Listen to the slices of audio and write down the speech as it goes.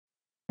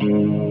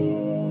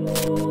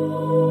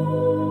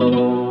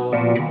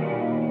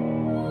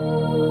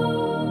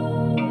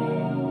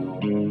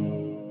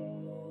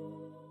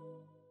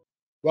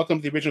Welcome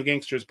to the Original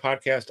Gangsters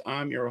podcast.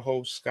 I'm your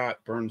host, Scott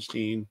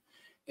Burnstein,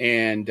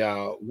 and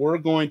we're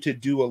going to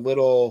do a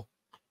little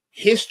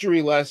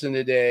history lesson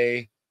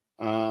today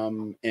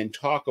and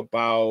talk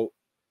about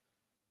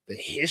the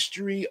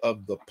history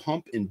of the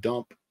pump and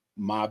dump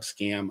mob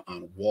scam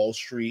on Wall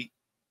Street.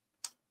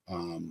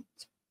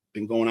 It's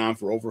been going on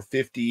for over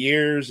 50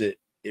 years. It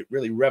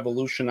really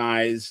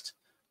revolutionized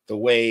the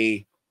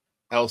way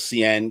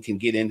LCN can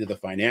get into the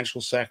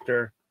financial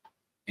sector.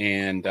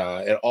 And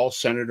it all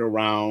centered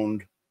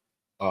around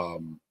a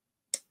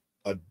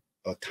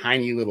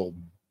tiny little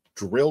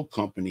drill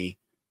company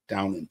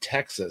down in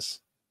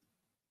Texas.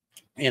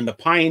 And the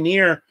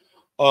pioneer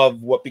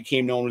of what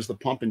became known as the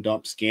pump and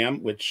dump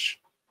scam, which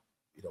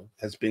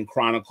has been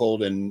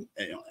chronicled in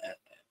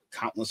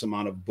countless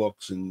amount of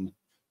books and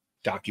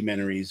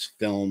documentaries,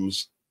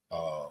 films,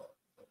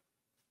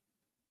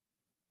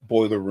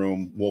 Boiler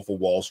Room, Wolf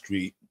of Wall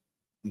Street,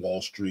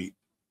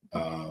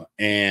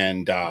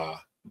 and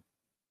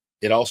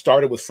it all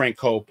started with Frank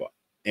Copa.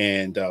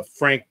 And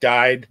Frank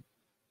died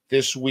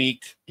this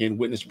week in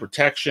witness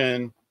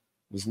protection,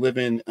 was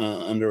living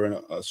under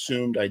an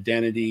assumed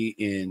identity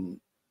in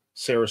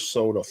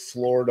Sarasota,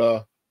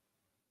 Florida.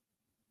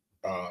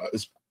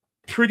 It's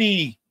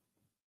pretty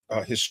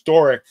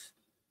historic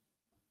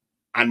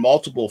on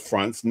multiple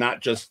fronts, not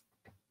just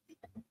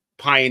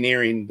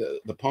pioneering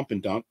the pump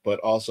and dump, but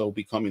also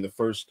becoming the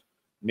first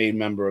made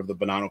member of the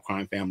Bonanno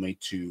crime family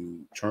to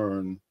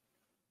turn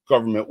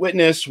government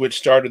witness, which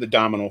started the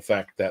domino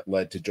effect that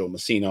led to Joe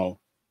Massino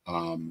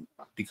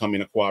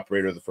becoming a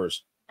cooperator, the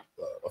first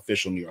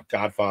official New York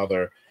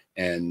Godfather,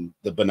 and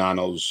the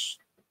Bonannos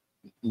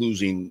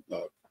losing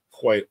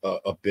quite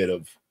a bit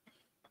of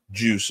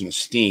juice and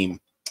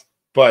esteem.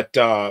 But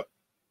I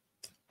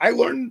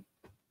learned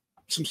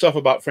some stuff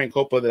about Frank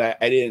Copa that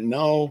I didn't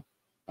know.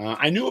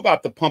 I knew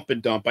about the pump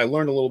and dump. I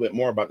learned a little bit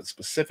more about the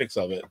specifics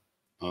of it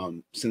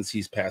since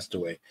he's passed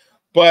away.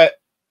 But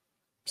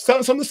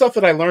some of the stuff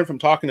that I learned from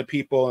talking to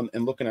people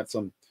and looking at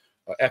some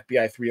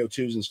FBI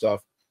 302s and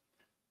stuff,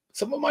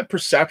 some of my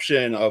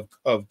perception of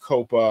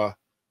Copa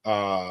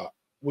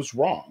was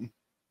wrong.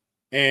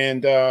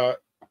 And I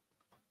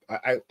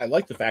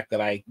like the fact that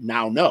I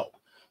now know.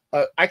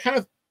 I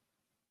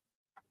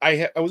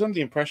was under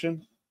the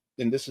impression,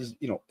 and this is,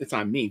 it's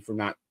on me for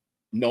not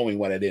knowing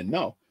what I didn't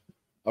know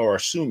or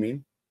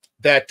assuming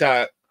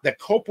that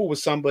Copa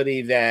was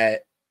somebody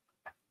that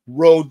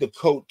rode the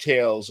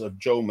coattails of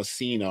Joe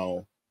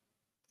Massino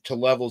to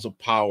levels of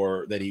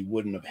power that he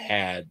wouldn't have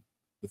had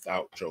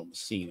without Joe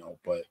Massino.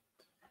 But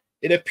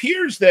it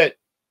appears that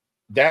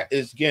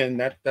is, again,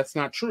 that's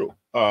not true.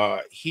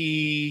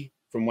 He,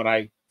 from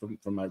my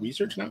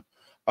research now,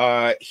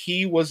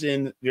 he was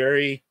in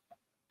very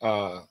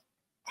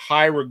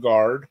high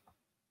regard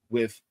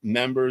with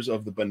members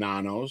of the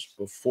Bonannos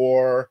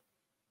before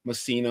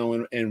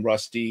Massino and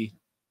Rusty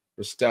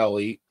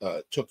Rastelli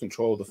took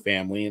control of the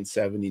family in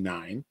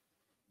 '79.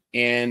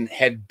 And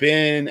had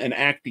been an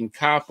acting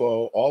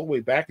capo all the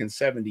way back in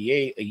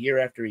 '78, a year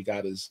after he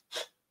got his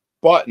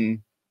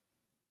button.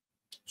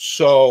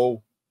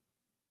 So,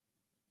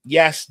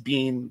 yes,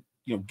 getting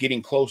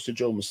close to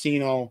Joe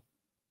Massino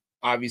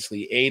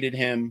obviously aided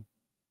him.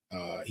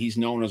 He's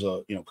known as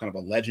a kind of a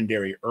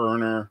legendary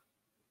earner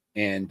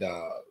and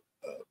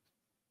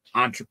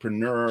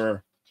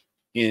entrepreneur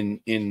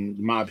in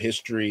mob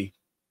history,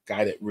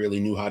 guy that really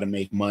knew how to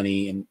make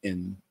money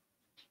in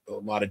a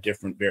lot of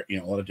different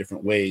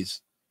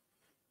ways.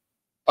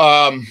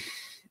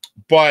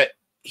 But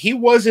he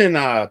wasn't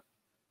a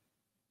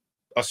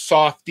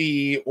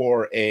softy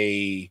or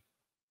a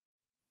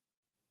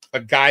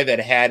guy that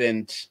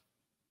hadn't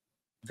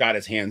got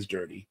his hands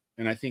dirty.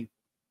 And I think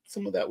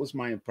some of that was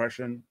my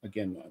impression.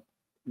 Again,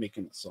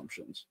 making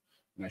assumptions,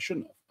 and I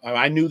shouldn't have.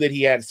 I knew that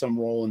he had some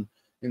role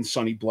in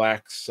Sonny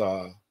Black's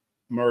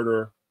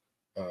murder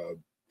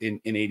in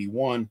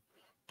 '81,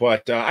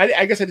 but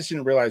I guess I just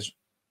didn't realize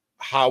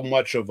how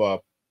much of a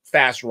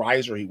fast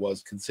riser he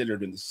was,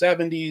 considered in the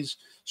 '70s,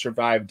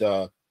 survived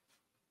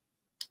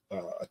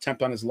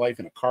attempt on his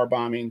life in a car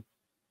bombing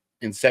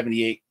in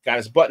 ⁸78, got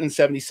his button in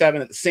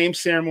 '77 at the same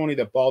ceremony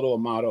that Baldo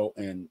Amato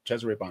and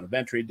Cesare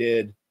Bonaventure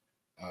did,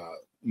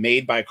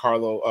 made by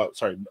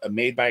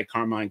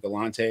Carmine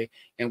Galante,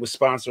 and was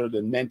sponsored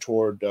and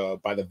mentored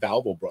by the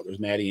Valvo brothers,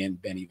 Matty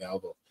and Benny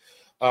Valvo.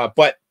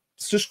 But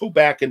let's just go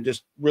back and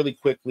just really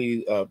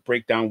quickly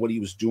break down what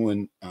he was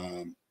doing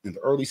in the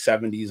early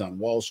 '70s on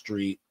Wall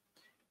Street.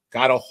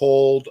 Got a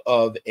hold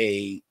of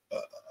a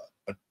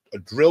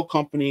drill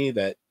company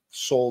that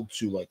sold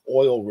to like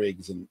oil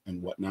rigs and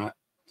whatnot,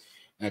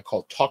 and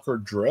called Tucker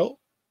Drill,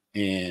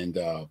 and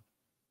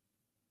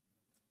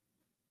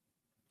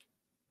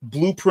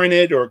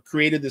blueprinted or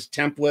created this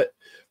template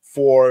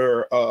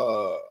for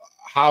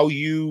how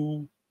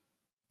you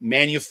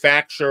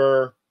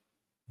manufacture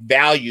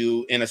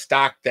value in a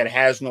stock that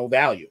has no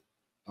value,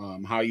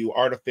 how you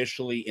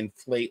artificially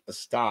inflate a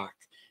stock.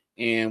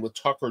 And with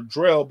Tucker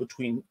Drill,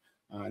 between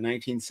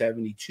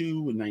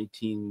 1972 and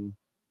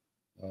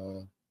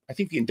I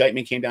think the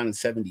indictment came down in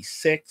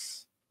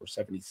 '76 or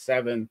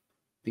 '77.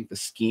 I think the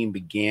scheme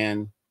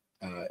began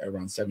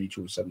around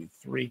 72 or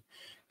 73.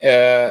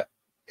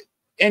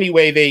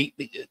 Anyway,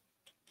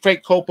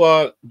 Frank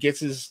Copa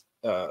gets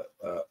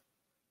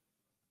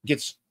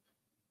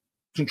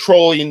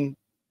controlling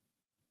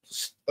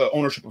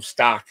ownership of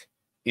stock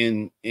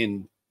in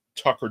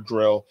Tucker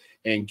Drill,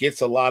 and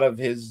gets a lot of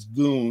his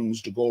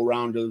goons to go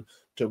around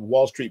to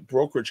Wall Street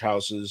brokerage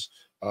houses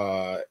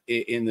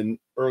in the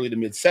early to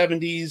mid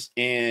 70s,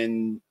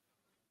 and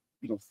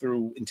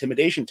through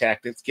intimidation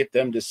tactics, get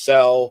them to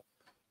sell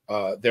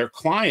their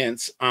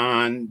clients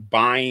on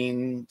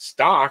buying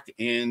stock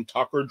in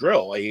Tucker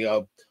Drill,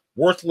 a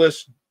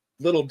worthless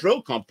little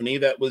drill company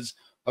that was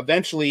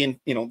eventually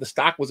the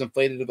stock was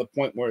inflated to the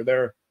point where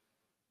they're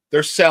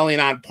selling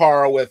on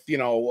par with,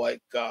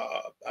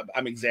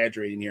 I'm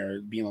exaggerating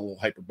here, being a little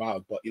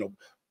hyperbolic, but,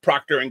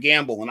 Procter and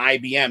Gamble and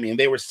IBM, and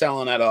they were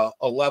selling at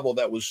a level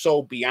that was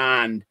so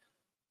beyond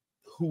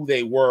who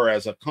they were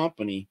as a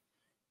company,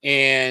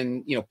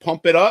 and,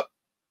 pump it up.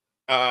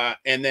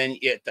 And then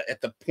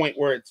at the point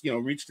where it's,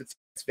 reached its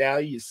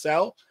value, you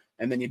sell,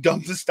 and then you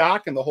dump the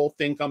stock, and the whole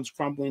thing comes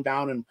crumbling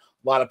down, and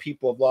a lot of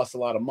people have lost a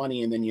lot of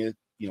money, and then you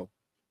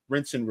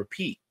rinse and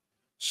repeat.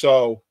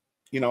 So,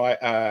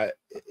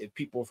 if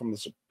people from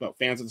the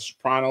fans of The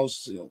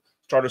Sopranos,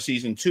 start of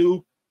season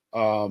 2,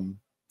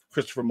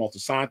 Christopher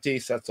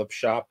Moltisanti sets up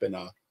shop in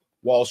a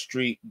Wall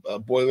Street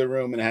boiler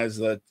room, and has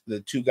the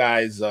two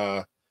guys,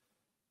 one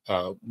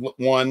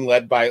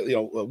led by,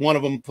 one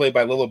of them played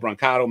by Lilo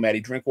Brancato, Matty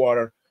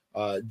Drinkwater,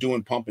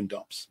 doing pump and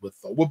dumps with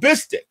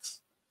Wabbistics.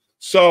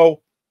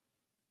 So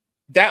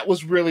that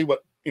was really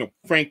what,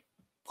 Frank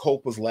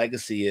Copa's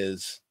legacy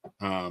is.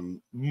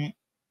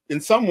 In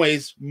some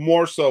ways,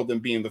 more so than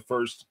being the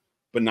first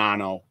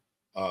Bonanno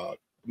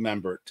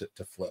member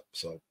to flip.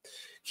 So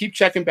keep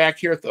checking back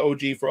here at the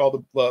OG for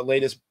all the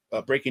latest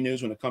breaking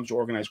news when it comes to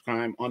organized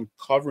crime,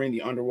 uncovering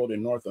the underworld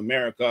in North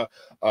America.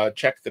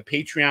 Check the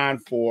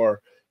Patreon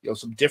for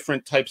some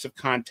different types of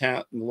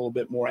content, and a little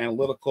bit more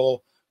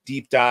analytical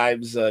deep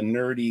dives,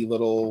 nerdy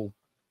little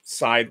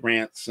side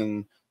rants,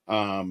 and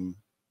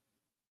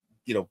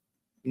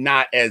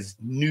not as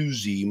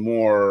newsy,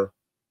 more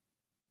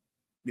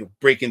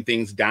breaking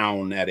things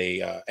down at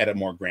a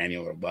more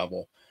granular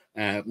level.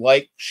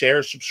 Like,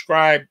 share,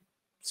 subscribe.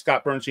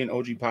 Scott Burnstein,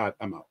 OG Pod.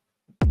 I'm out.